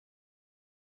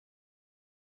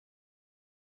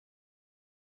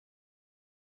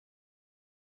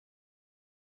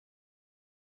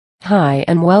Hi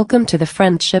and welcome to the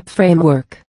Friendship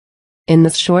Framework. In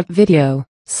this short video,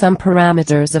 some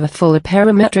parameters of a fully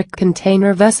parametric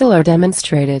container vessel are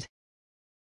demonstrated.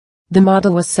 The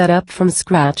model was set up from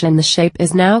scratch and the shape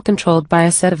is now controlled by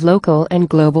a set of local and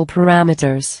global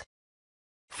parameters.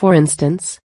 For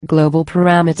instance, global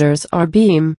parameters are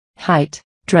beam, height,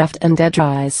 draft and edge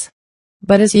rise.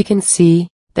 But as you can see,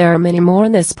 there are many more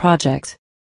in this project.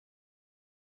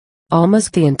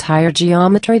 Almost the entire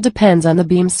geometry depends on the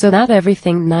beam so that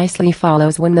everything nicely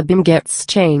follows when the beam gets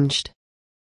changed.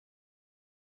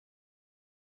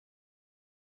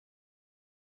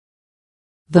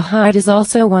 The height is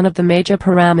also one of the major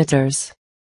parameters.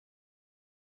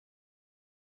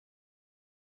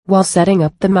 While setting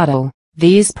up the model,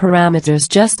 these parameters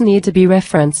just need to be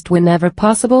referenced whenever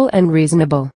possible and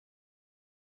reasonable.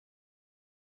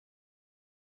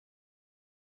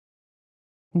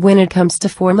 When it comes to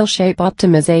formal shape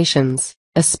optimizations,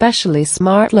 especially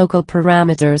smart local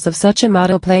parameters of such a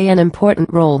model play an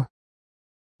important role.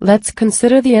 Let's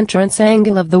consider the entrance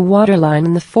angle of the waterline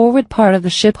in the forward part of the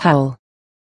ship hull.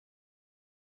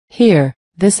 Here,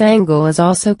 this angle is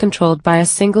also controlled by a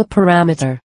single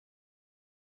parameter.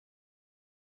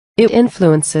 It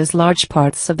influences large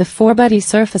parts of the forebody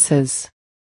surfaces.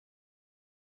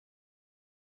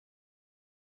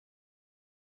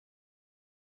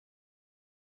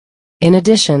 In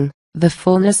addition, the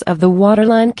fullness of the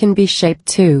waterline can be shaped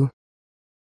too.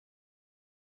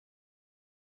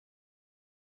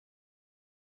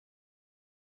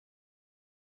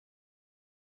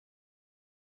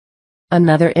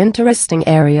 Another interesting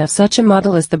area of such a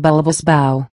model is the bulbous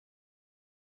bow.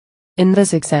 In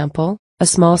this example, a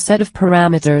small set of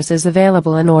parameters is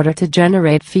available in order to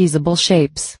generate feasible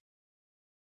shapes.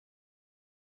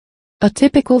 A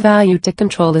typical value to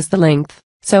control is the length.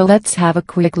 So let's have a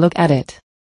quick look at it.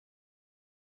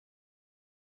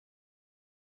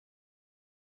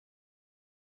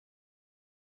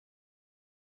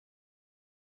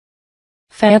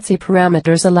 Fancy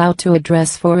parameters allow to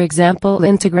address, for example,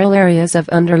 integral areas of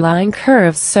underlying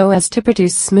curves so as to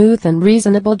produce smooth and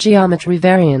reasonable geometry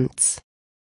variants.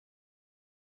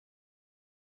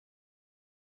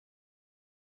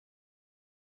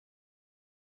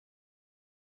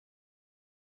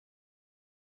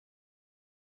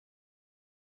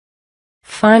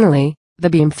 Finally, the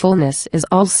beam fullness is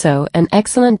also an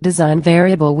excellent design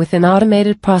variable within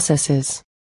automated processes.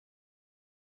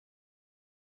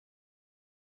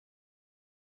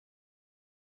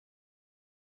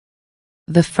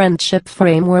 The Friendship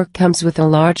Framework comes with a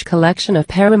large collection of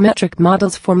parametric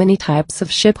models for many types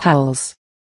of ship hulls.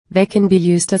 They can be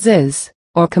used as is,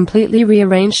 or completely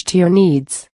rearranged to your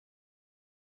needs.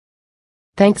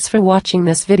 Thanks for watching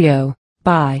this video.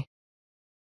 Bye.